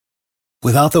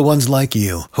Without the ones like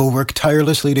you, who work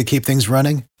tirelessly to keep things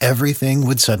running, everything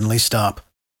would suddenly stop.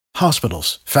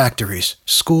 Hospitals, factories,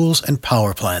 schools, and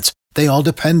power plants, they all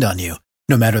depend on you.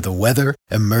 No matter the weather,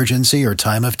 emergency, or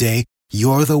time of day,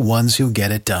 you're the ones who get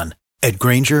it done. At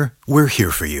Grainger, we're here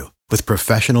for you with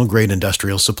professional-grade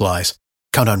industrial supplies.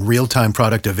 Count on real-time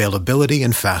product availability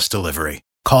and fast delivery.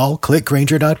 Call,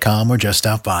 clickgrainger.com, or just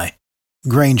stop by.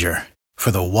 Grainger, for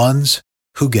the ones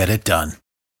who get it done.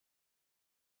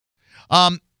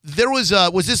 There was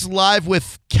this live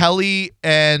with Kelly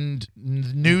and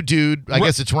new dude? I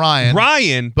guess it's Ryan.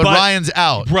 But Ryan's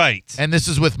out. Right. And this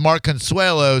is with Mark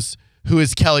Consuelos, who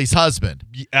is Kelly's husband.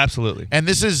 Absolutely. And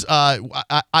this is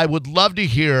I would love to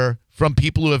hear from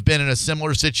people who have been in a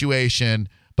similar situation,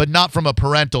 but not from a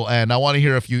parental end. I want to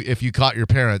hear if you caught your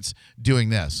parents doing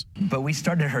this. But we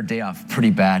started her day off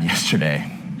pretty bad yesterday.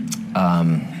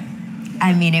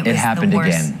 I mean, it happened the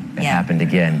worst. again. It happened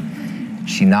again.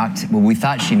 She knocked. Well, we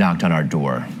thought she knocked on our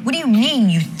door. What do you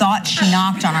mean you thought she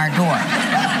knocked on our door?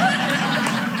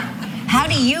 How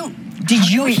do you? Did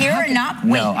you hear her knock?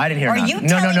 No, I didn't hear her knock. Are you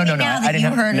telling me now that you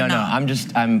heard her knock?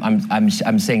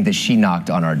 I'm saying that she knocked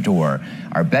on our door,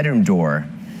 our bedroom door.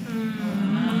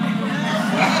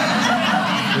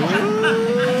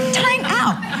 Time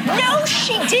out. No,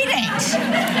 she didn't.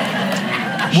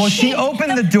 Well, she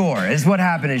opened the door, is what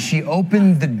happened. Is she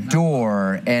opened the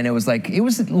door, and it was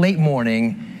late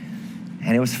morning,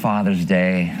 and it was Father's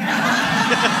Day.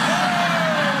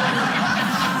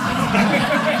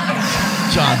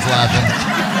 John's laughing.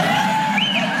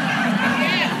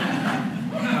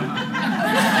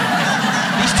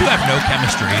 These two have no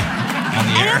chemistry on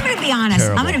the And air. I'm going to be honest.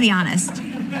 Terrible. I'm going to be honest.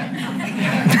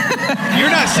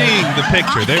 You're not seeing the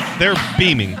picture. They're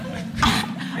beaming.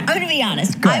 I'm going to be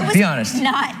honest. Go ahead, I was be honest.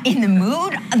 not in the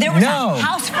mood. There was No. a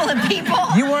house full of people.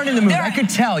 You weren't in the mood. I could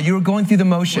tell. You were going through the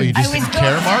motions. Well, you just I was didn't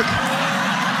care, going- Mark?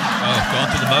 Oh, going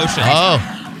through the motions. Oh.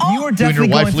 You were definitely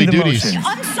your going wifely through the duties. motions.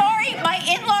 I'm sorry, my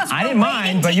in-laws I were didn't waiting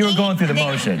mind, but to you were eat. going through the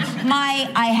motions.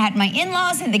 I had my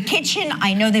in-laws in the kitchen.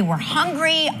 I know they were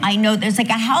hungry. I know there's like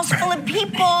a house full of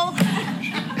people.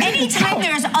 Anytime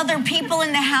there's other people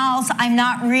in the house, I'm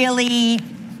not really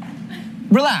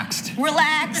Relaxed.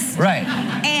 relaxed. Right.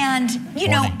 And, you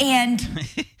know, and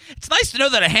It's nice to know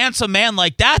that a handsome man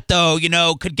like that, though,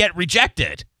 could get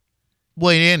rejected.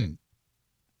 Well, he didn't.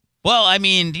 Well, I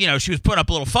mean, she was putting up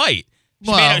a little fight.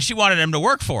 She wanted him to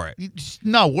work for it.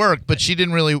 Not work, but she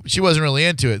wasn't really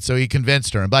into it, so he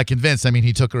convinced her. And by convinced, I mean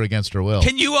he took her against her will.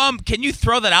 Can you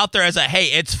throw that out there as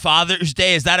hey, it's Father's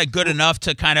Day? Is that a good enough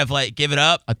to kind of give it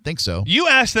up? I think so. You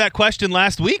asked that question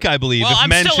last week, I believe. Well, if I'm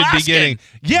men still should be asking. getting.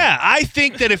 Yeah, I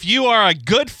think that if you are a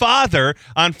good father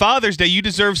on Father's Day, you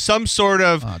deserve some sort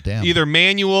of either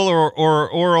manual or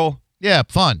oral. Yeah,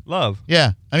 fun. Love.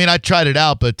 Yeah. I mean, I tried it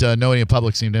out, but nobody in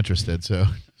public seemed interested, so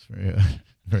it's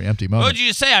very empty moment. What did you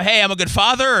just say? Hey, I'm a good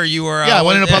father, or you were? Yeah, I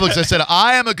went into public. So I said,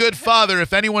 I am a good father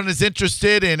if anyone is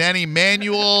interested in any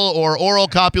manual or oral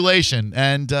copulation.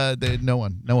 And no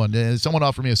one. Someone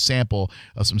offered me a sample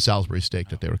of some Salisbury steak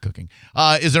that they were cooking.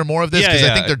 Is there more of this? Because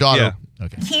I think their daughter. Yeah.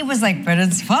 Okay. he was like, but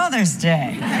it's Father's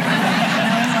Day. And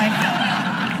I was like,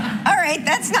 all right,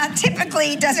 that's not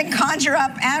typically, doesn't conjure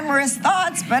up amorous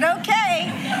thoughts, but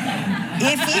okay.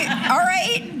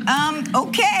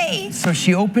 Okay. So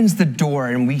she opens the door,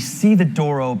 and we see the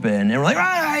door open, and we're like, all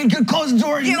right, close the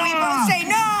door. Yeah, we both say,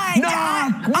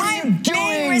 Knock! What are you I'm doing?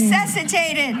 being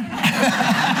resuscitated.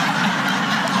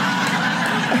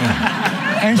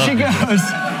 And she goes,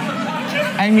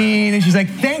 and she's like,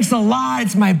 thanks a lot.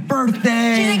 It's my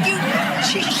birthday. She's like,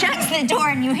 she shuts the door,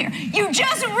 and you hear, you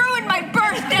just ruined my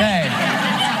birthday Hey.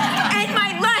 and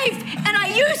my life, and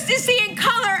I used to see in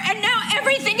color, and now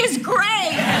everything is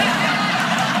gray.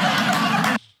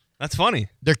 That's funny.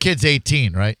 Their kid's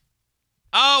 18, right?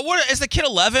 What is the kid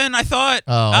 11? I thought.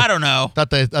 Oh, I don't know. I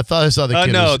thought I saw the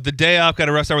kid. No, was- the day off got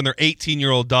arrested when their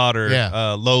 18-year-old daughter,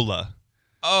 Lola.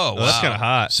 Oh, That's kind of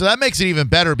hot. So that makes it even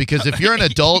better because if you're an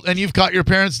adult and you've caught your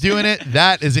parents doing it,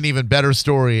 that is an even better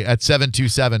story at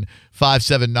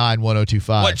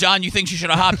 727-579-1025. What, John? You think she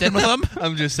should have hopped in with him?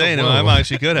 I'm just saying, in my mind,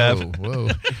 she could have. Whoa.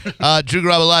 Drew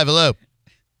Garabo Live, hello.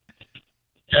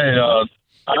 Hey,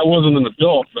 I wasn't an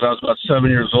adult, but I was about 7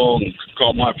 years old and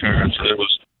called my parents, and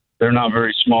they're not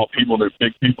very small people. They're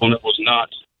big people, and it was not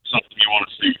something you want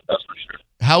to see, that's for sure.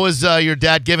 How was your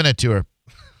dad giving it to her?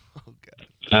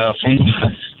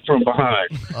 From behind.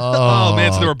 Oh,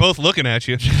 man, so they were both looking at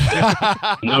you.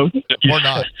 No. Or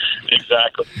not.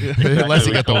 Exactly. Unless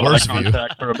you got the worst view.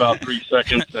 Contact for about 3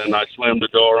 seconds, and I slammed the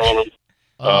door on him.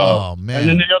 Oh, man. And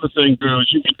then the other thing, Drew, is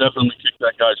you could definitely kick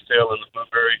that guy's tail in the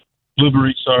blueberry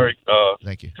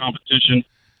Thank you. competition.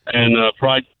 And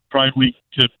Pride Pride Week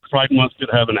to Pride Month could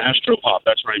have an Astro Pop.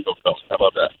 That's Rainbow Pelt. How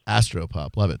about that? Astro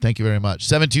Pop. Love it. Thank you very much.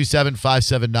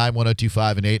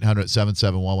 727-579-1025 and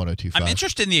 800-771-1025. I'm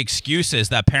interested in the excuses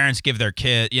that parents give their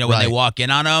kid, when they walk in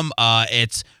on them.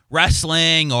 It's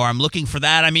wrestling, or I'm looking for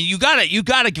that. I mean, you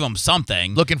gotta give them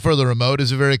something. Looking for the remote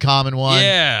is a very common one.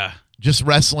 Yeah. Just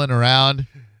wrestling around.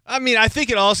 I mean, I think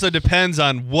it also depends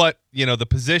on what, the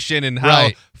position and how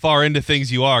far into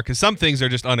things you are, because some things are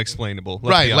just unexplainable.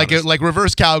 Let's be honest. Like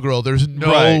reverse cowgirl. There's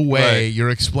no way you're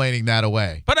explaining that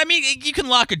away. But I mean, you can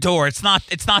lock a door. It's not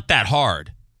that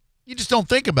hard. You just don't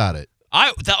think about it.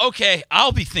 Okay,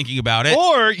 I'll be thinking about it.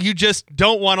 Or you just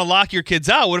don't want to lock your kids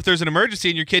out. What if there's an emergency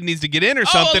and your kid needs to get in or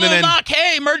something? And then knock.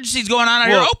 Hey, emergency's going on out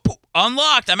here. Oh,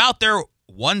 unlocked. I'm out there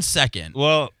 1 second.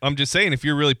 Well, I'm just saying, if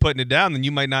you're really putting it down, then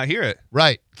you might not hear it.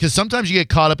 Right, because sometimes you get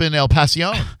caught up in El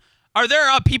Pasión. Are there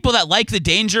people that like the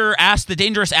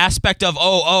dangerous aspect of,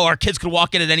 our kids could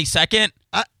walk in at any second?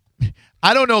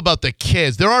 I don't know about the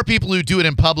kids. There are people who do it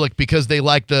in public because they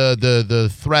like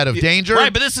the threat of danger.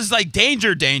 Right, but this is like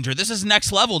danger. This is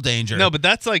next level danger. No, but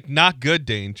that's like not good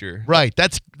danger. Right,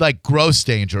 that's like gross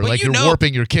danger. But like you're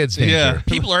warping your kids' danger. Yeah.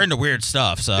 People are into weird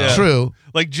stuff, so. Yeah. True.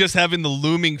 Like just having the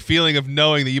looming feeling of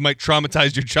knowing that you might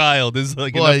traumatize your child is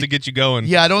like enough to get you going.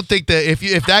 Yeah, I don't think that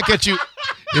if that gets you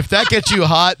if that gets you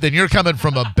hot, then you're coming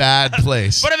from a bad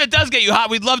place. But if it does get you hot,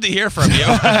 we'd love to hear from you.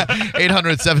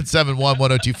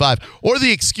 800-771-1025. Or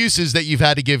the excuses that you've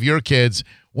had to give your kids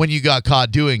when you got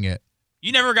caught doing it.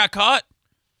 You never got caught?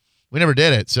 We never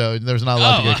did it, so there's not a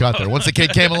lot to get caught there. Once the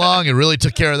kid came along, it really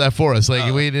took care of that for us.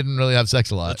 Like we didn't really have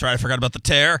sex a lot. That's right. I forgot about the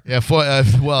tear. Yeah,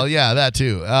 that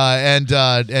too. And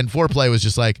foreplay was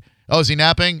just like, oh, is he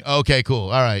napping? Okay, cool.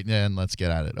 All right, and let's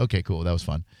get at it. Okay, cool. That was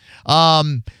fun.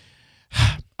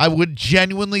 I would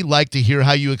genuinely like to hear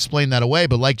how you explain that away,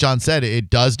 but like John said, it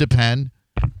does depend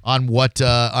on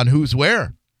on who's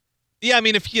where. Yeah, I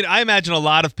mean, I imagine a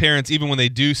lot of parents, even when they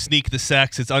do sneak the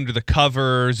sex, it's under the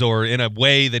covers or in a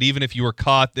way that even if you were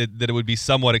caught, that it would be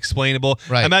somewhat explainable.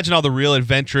 Right. I imagine all the real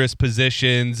adventurous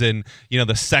positions and,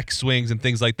 the sex swings and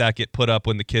things like that get put up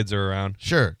when the kids are around.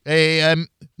 Sure.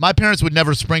 My parents would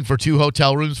never spring for 2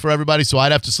 hotel rooms for everybody, so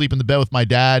I'd have to sleep in the bed with my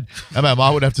dad, and my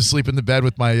mom would have to sleep in the bed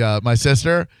with my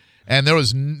sister, and there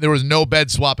was no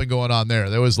bed swapping going on there.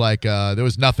 There was there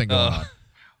was nothing going on.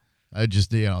 I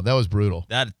just, that was brutal.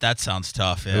 That sounds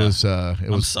tough. Yeah.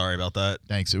 I'm sorry about that.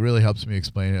 Thanks. It really helps me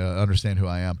understand who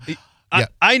I am.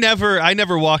 I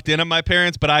never walked in on my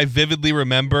parents, but I vividly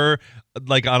remember,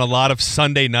 like on a lot of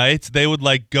Sunday nights, they would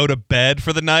like go to bed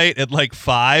for the night at like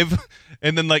 5,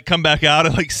 and then like come back out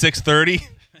at like 6:30.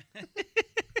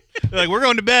 Like, we're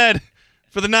going to bed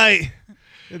for the night,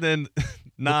 and then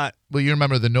not. Well, you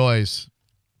remember the noise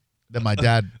that my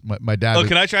dad. My dad. Oh,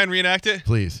 can I try and reenact it?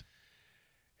 Please.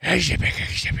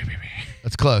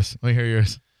 That's close. Let me hear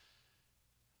yours.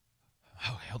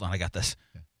 Oh, hold on, I got this.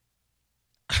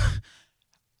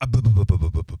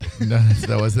 No,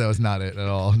 that was not it at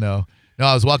all. No,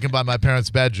 I was walking by my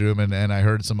parents' bedroom and I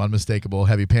heard some unmistakable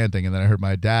heavy panting, and then I heard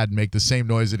my dad make the same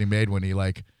noise that he made when he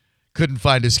like couldn't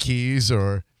find his keys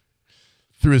or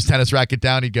threw his tennis racket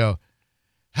down. He'd go.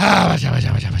 Drew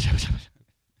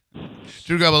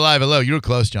Garabo Live. Hello, you were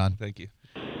close, John. Thank you.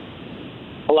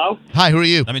 Hello? Hi, who are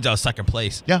you? That means I was second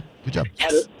place. Yeah, good job.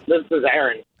 Yes. This is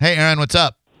Aaron. Hey, Aaron, what's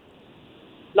up?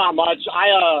 Not much.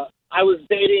 I was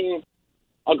dating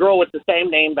a girl with the same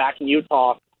name back in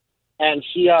Utah, and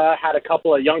she had a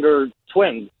couple of younger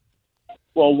twins.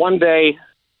 Well, one day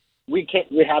we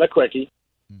had a quickie,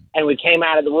 and we came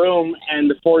out of the room, and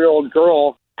the 4-year-old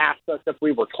girl asked us if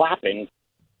we were clapping,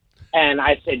 and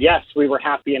I said yes, we were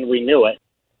happy and we knew it,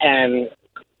 and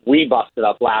we busted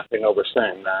up laughing over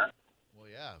saying that.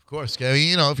 Yeah, of course.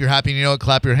 If you're happy,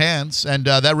 clap your hands. And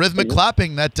that rhythmic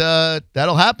clapping,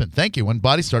 that'll happen. Thank you. When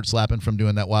body starts slapping from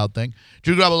doing that wild thing.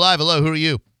 Drew Garabo Live. Hello, who are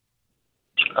you?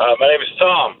 My name is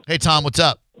Tom. Hey, Tom, what's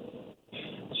up?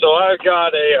 So I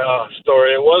got a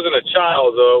story. It wasn't a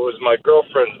child, though. It was my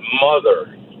girlfriend's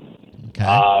mother. Okay.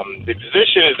 The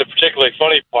position is the particularly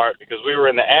funny part because we were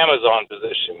in the Amazon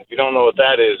position. If you don't know what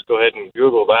that is, go ahead and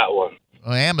Google that one.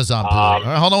 Amazon position. All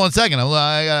right, hold on 1 second.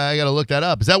 I got to look that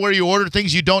up. Is that where you order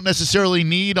things you don't necessarily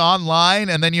need online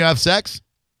and then you have sex?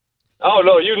 Oh,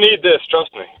 no, you need this.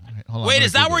 Trust me. Right, wait,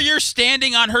 is that where you're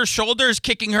standing on her shoulders,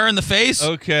 kicking her in the face?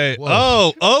 Okay.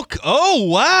 Whoa. Oh,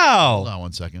 wow. Hold on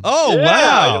 1 second. Oh, Yeah,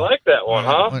 wow. you like that one,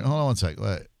 huh? Wait, hold on 1 second.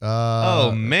 Wait.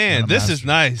 Oh, man. This is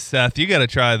nice, Seth. You got to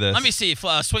try this. Let me see.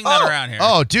 Swing that around here.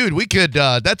 Oh, dude, we could.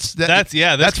 That's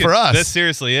for us. This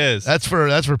seriously is. That's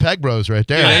for Peg Bros right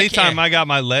there. Dude, anytime I got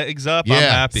my legs up, I'm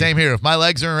happy. Same here. If my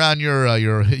legs are around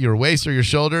your waist or your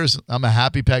shoulders, I'm a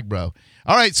happy Peg Bro.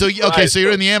 All right, so so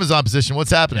you're in the Amazon position.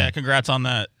 What's happening? Yeah, congrats on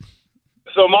that.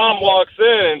 So mom walks in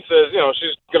and says,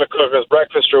 she's going to cook us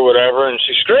breakfast or whatever, and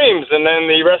she screams. And then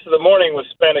the rest of the morning was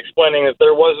spent explaining that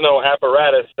there was no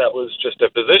apparatus, that was just a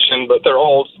position, but they're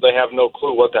old, so they have no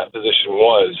clue what that position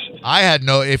was.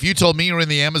 If you told me you were in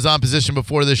the Amazon position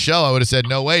before this show, I would have said,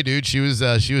 no way, dude. She was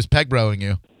peg broing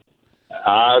you.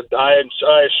 I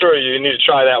assure you need to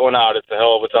try that one out. It's a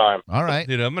hell of a time. All right.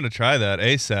 Dude, I'm going to try that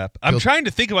ASAP. I'm trying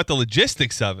to think about the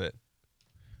logistics of it.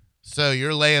 So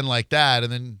you're laying like that,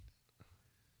 and then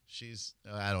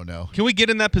I don't know. Can we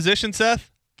get in that position, Seth?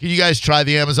 Can you guys try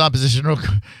the Amazon position real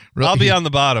quick? I'll be on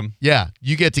the bottom. Yeah,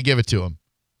 you get to give it to him.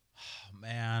 Oh,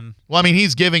 man. Well, I mean,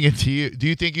 he's giving it to you. Do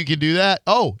you think you can do that?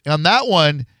 Oh, on that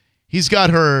one, he's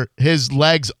got his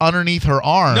legs underneath her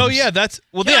arms. No, yeah, that's...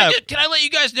 Well, Can I let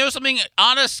you guys know something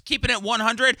honest, keeping it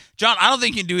 100? John, I don't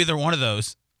think you can do either one of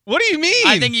those. What do you mean?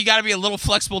 I think you got to be a little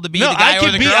flexible to be the guy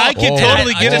or the girl. I can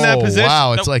totally get in that position.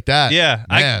 Wow, it's like that. Yeah.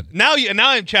 Man. Now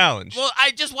I'm challenged. Well, why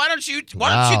don't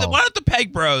the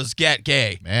peg bros get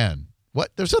gay? Man. What?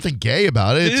 There's nothing gay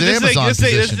about it. It's an This Amazon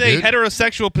position, is a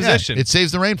heterosexual position. Yeah, it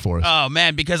saves the rainforest. Oh,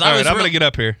 man, because I'm going to get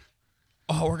up here.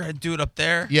 Oh, we're going to do it up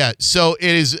there? Yeah, so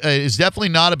it is definitely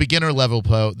not a beginner level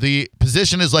pro. The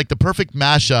position is like the perfect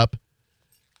mashup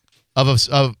of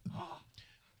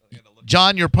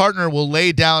John, your partner will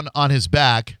lay down on his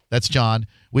back, that's John,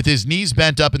 with his knees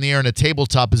bent up in the air in a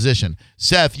tabletop position.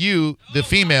 Seth, you, the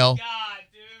female. Oh, my God,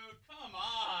 dude. Come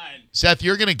on. Seth,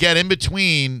 you're going to get in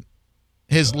between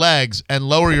his legs and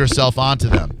lower yourself onto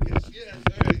them.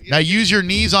 Now use your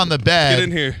knees on the bed. Get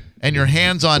in here. And your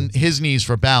hands on his knees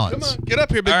for balance. Come on, get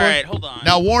up here, big boy. All right, hold on.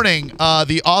 Now, warning,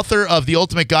 the author of The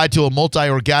Ultimate Guide to a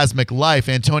Multi-Orgasmic Life,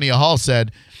 Antonia Hall,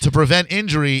 said, to prevent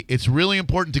injury, it's really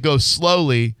important to go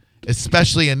slowly,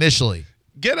 especially initially.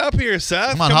 Get up here,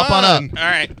 Seth. Come on, hop on up. All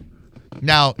right.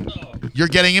 Now, you're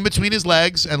getting in between his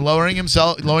legs and lowering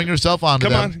yourself onto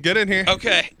them. Come on, get in here.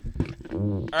 Okay.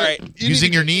 All right.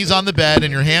 Using your knees on the bed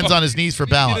and your hands on his knees for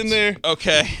balance. Get in there.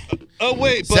 Okay. Oh,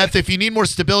 wait. But Seth, if you need more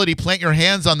stability, plant your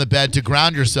hands on the bed to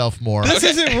ground yourself more. this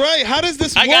isn't right. How does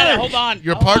this work? I got it. Hold on.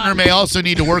 Your partner may also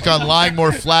need to work on lying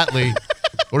more flatly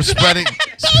or spreading.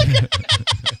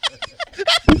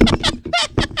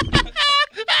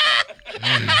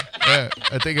 Yeah,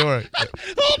 I think it worked.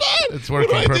 Hold on. It's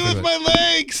working What do I do perfectly. with my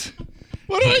legs?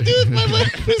 What do I do with my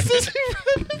legs? This isn't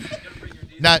right.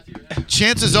 Now,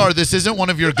 chances are this isn't one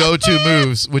of your go-to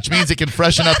moves, which means it can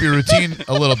freshen up your routine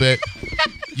a little bit.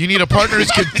 You need a partner who's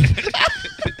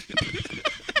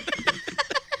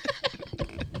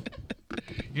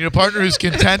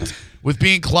content with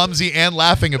being clumsy and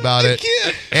laughing about it,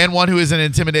 and one who isn't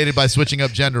intimidated by switching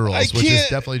up gender roles, which is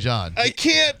definitely John. I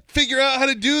can't figure out how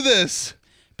to do this.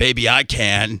 Baby, I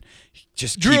can.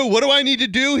 Just Drew, what do I need to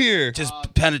do here? Just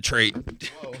penetrate.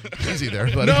 Easy there,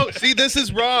 buddy. No, see, this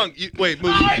is wrong. Wait,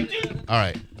 move. All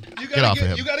right. Get off of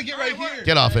him. You got to get right here.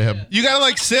 Get off of him. You got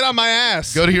to, sit on my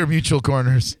ass. Go to your mutual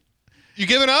corners. You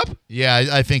giving up? Yeah,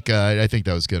 I think that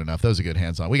was good enough. That was a good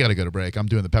hands-on. We got to go to break. I'm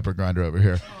doing the pepper grinder over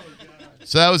here.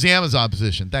 So that was the Amazon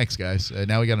position. Thanks, guys.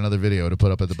 Now we got another video to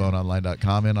put up at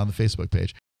theboneonline.com and on the Facebook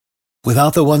page.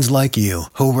 Without the ones like you,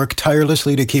 who work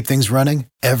tirelessly to keep things running,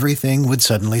 everything would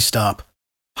suddenly stop.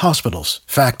 Hospitals,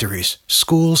 factories,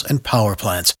 schools, and power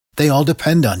plants, they all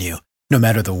depend on you. No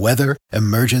matter the weather,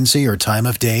 emergency, or time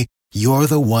of day, you're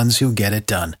the ones who get it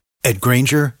done. At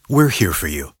Grainger, we're here for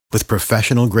you with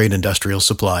professional-grade industrial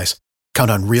supplies. Count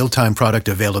on real-time product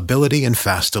availability and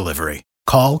fast delivery.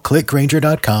 Call, click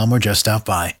Grainger.com, or just stop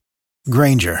by.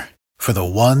 Grainger, for the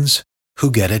ones who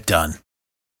get it done.